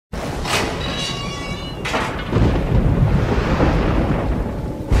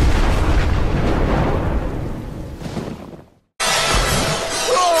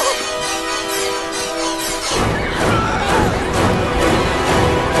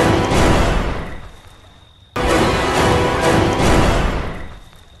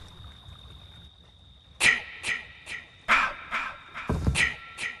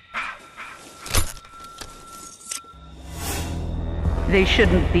They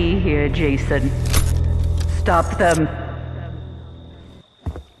shouldn't be here, Jason. Stop them.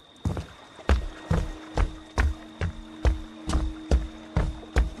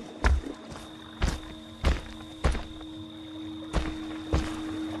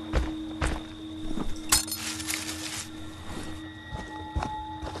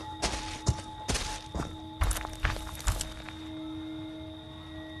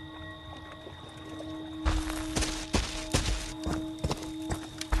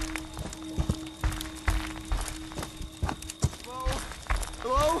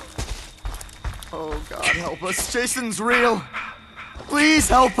 Hello? Oh God, help us. Jason's real. Please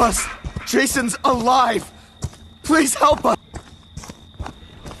help us. Jason's alive. Please help us.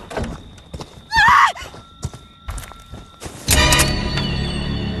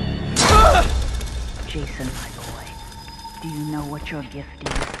 Jason, my boy, do you know what your gift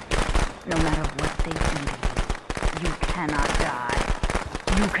is? No matter what they do to you, you cannot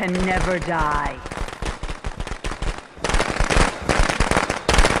die. You can never die.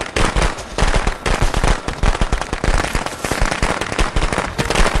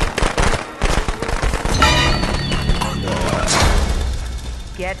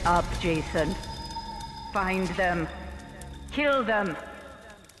 Get up, Jason. Find them. Kill them.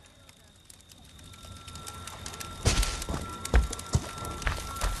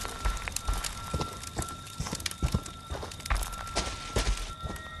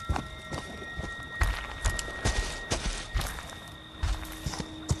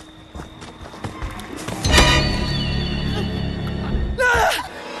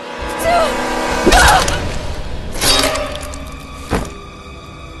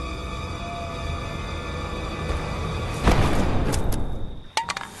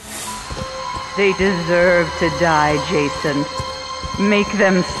 They deserve to die, Jason. Make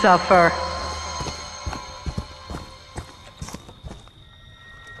them suffer.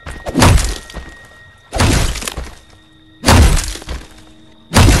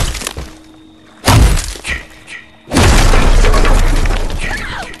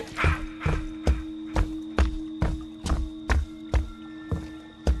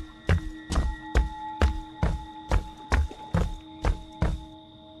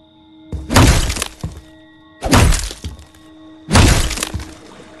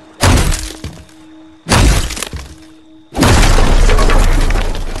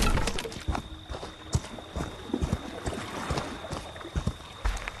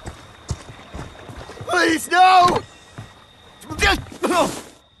 Please, no!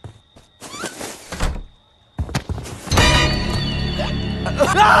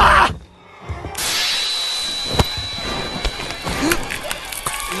 Ah!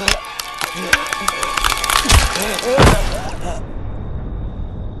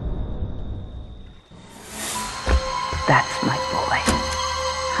 That's my boy.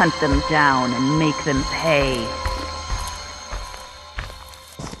 Hunt them down and make them pay.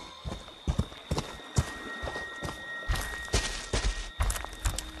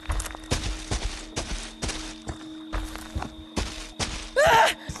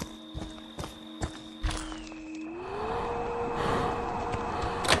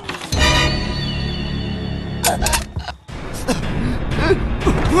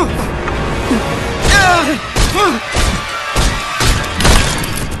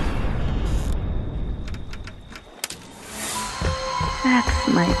 That's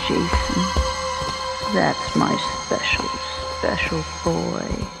my Jason. That's my special, special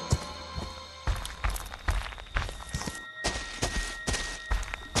boy.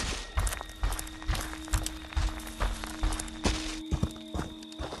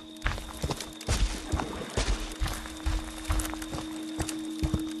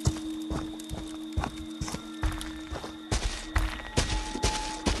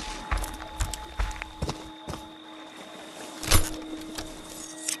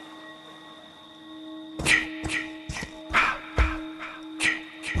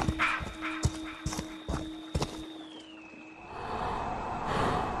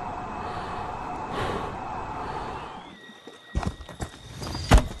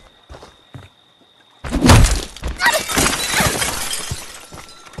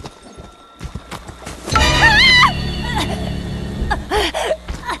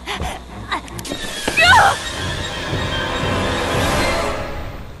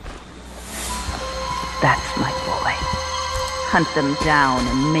 That's my boy. Hunt them down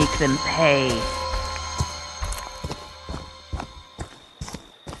and make them pay.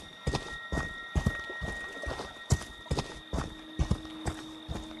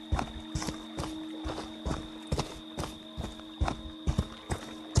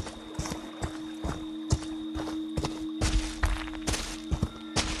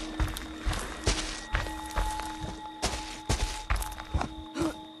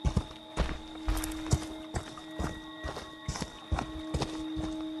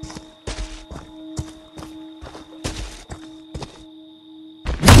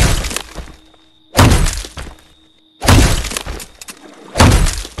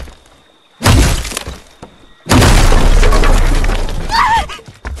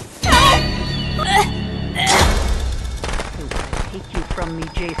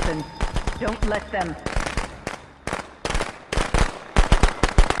 Jason. Don't let them.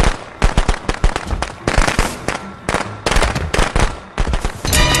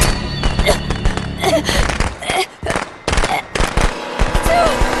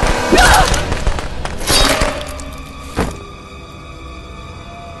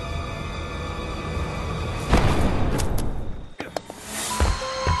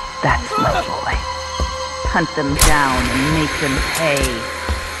 That's my boy. Hunt them down and make them pay.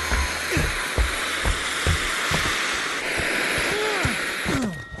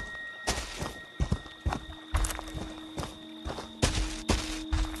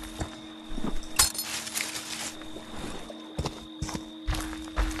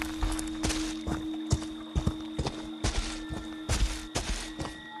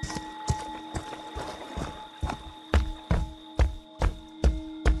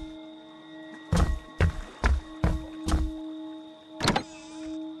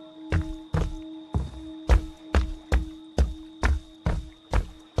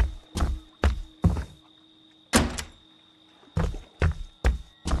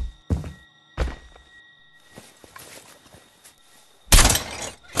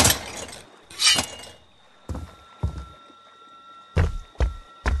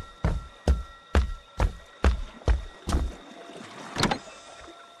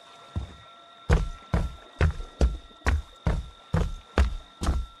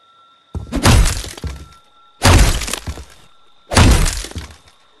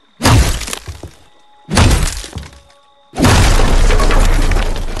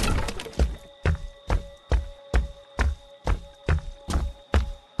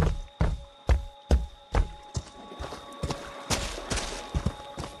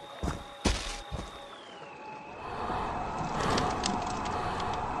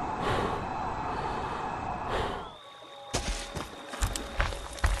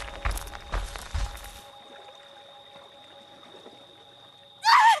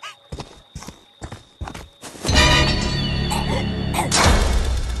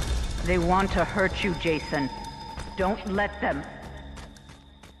 They want to hurt you, Jason. Don't let them.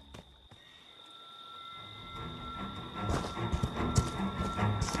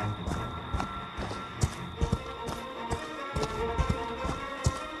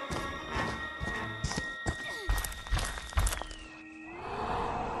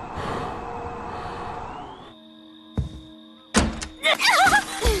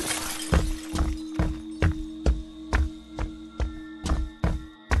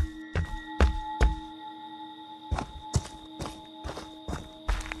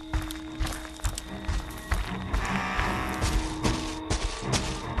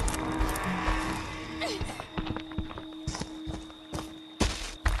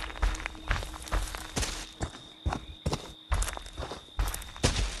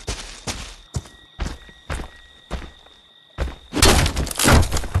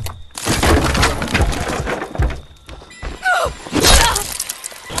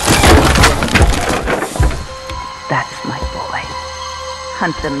 That's my boy.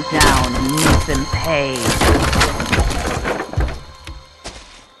 Hunt them down and make them pay.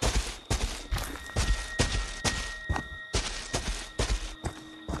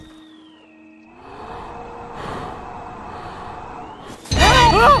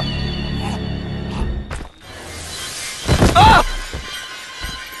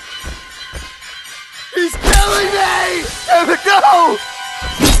 He's killing me! No!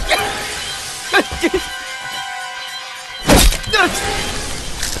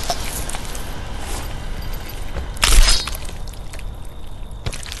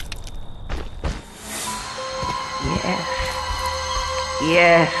 Yes.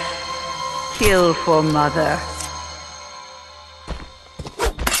 Yes. Kill for Mother.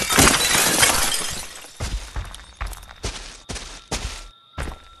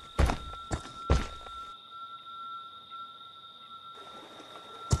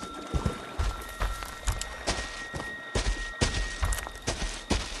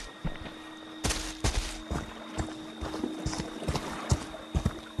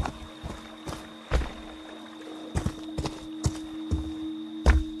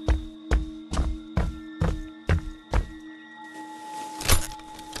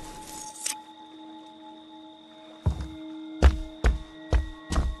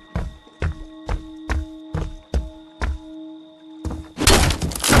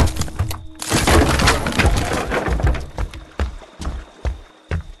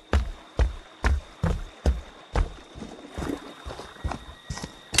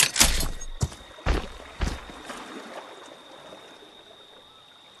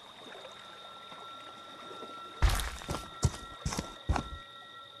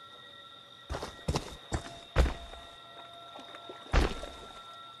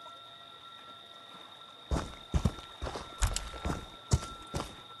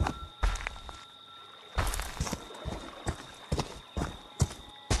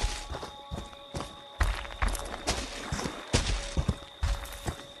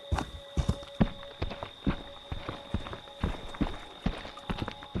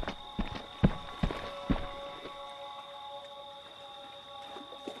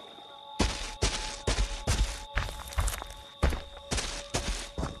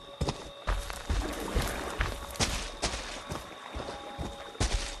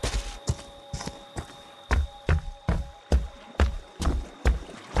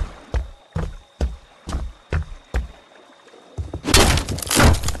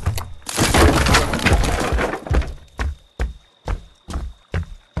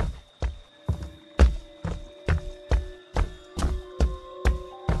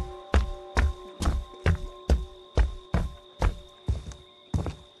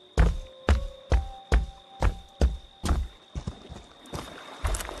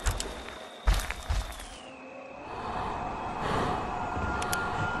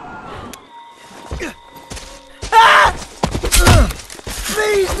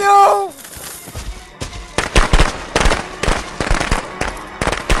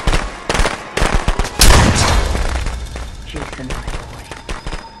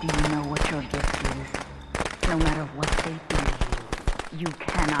 Do you know what your gift is? No matter what they do to you, you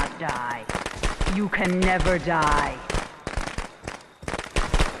cannot die. You can never die.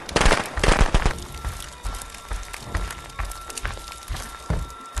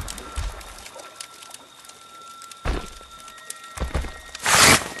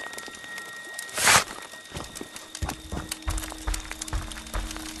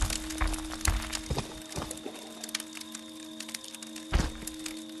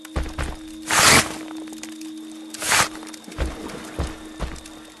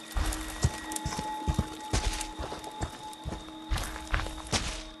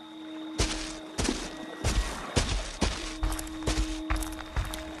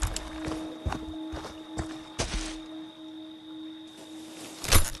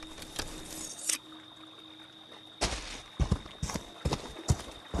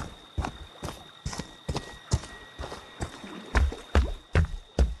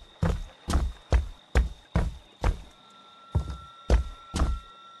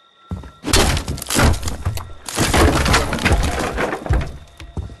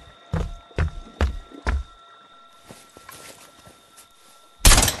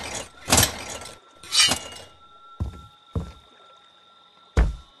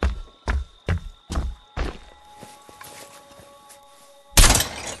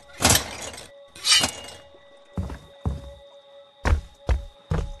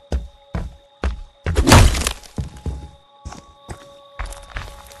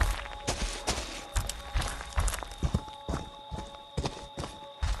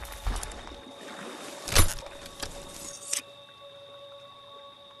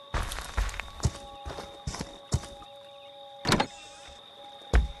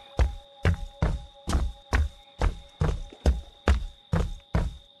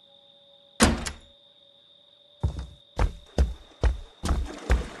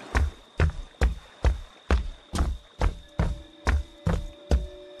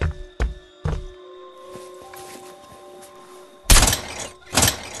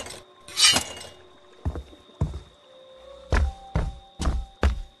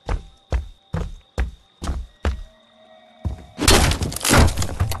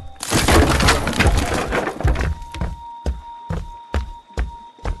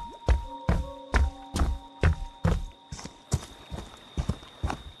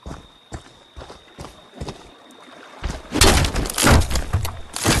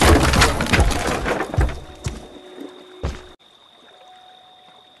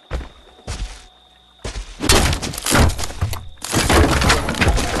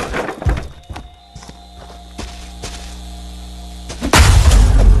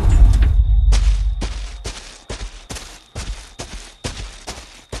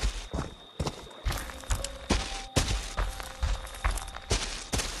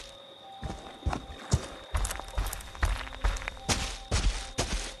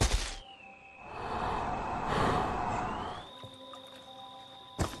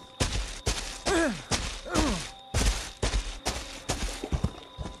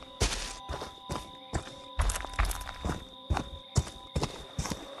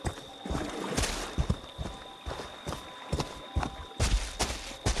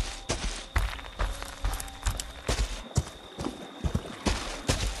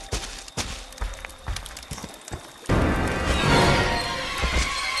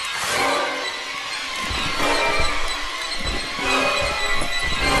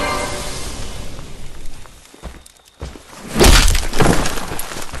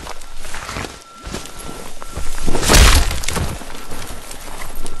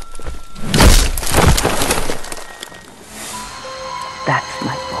 That's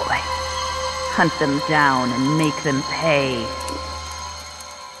my boy. Hunt them down and make them pay.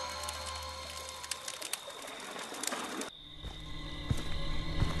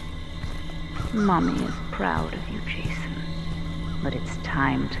 Mommy is proud of you, Jason. But it's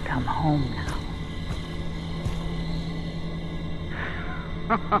time to come home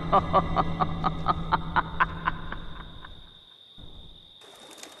now.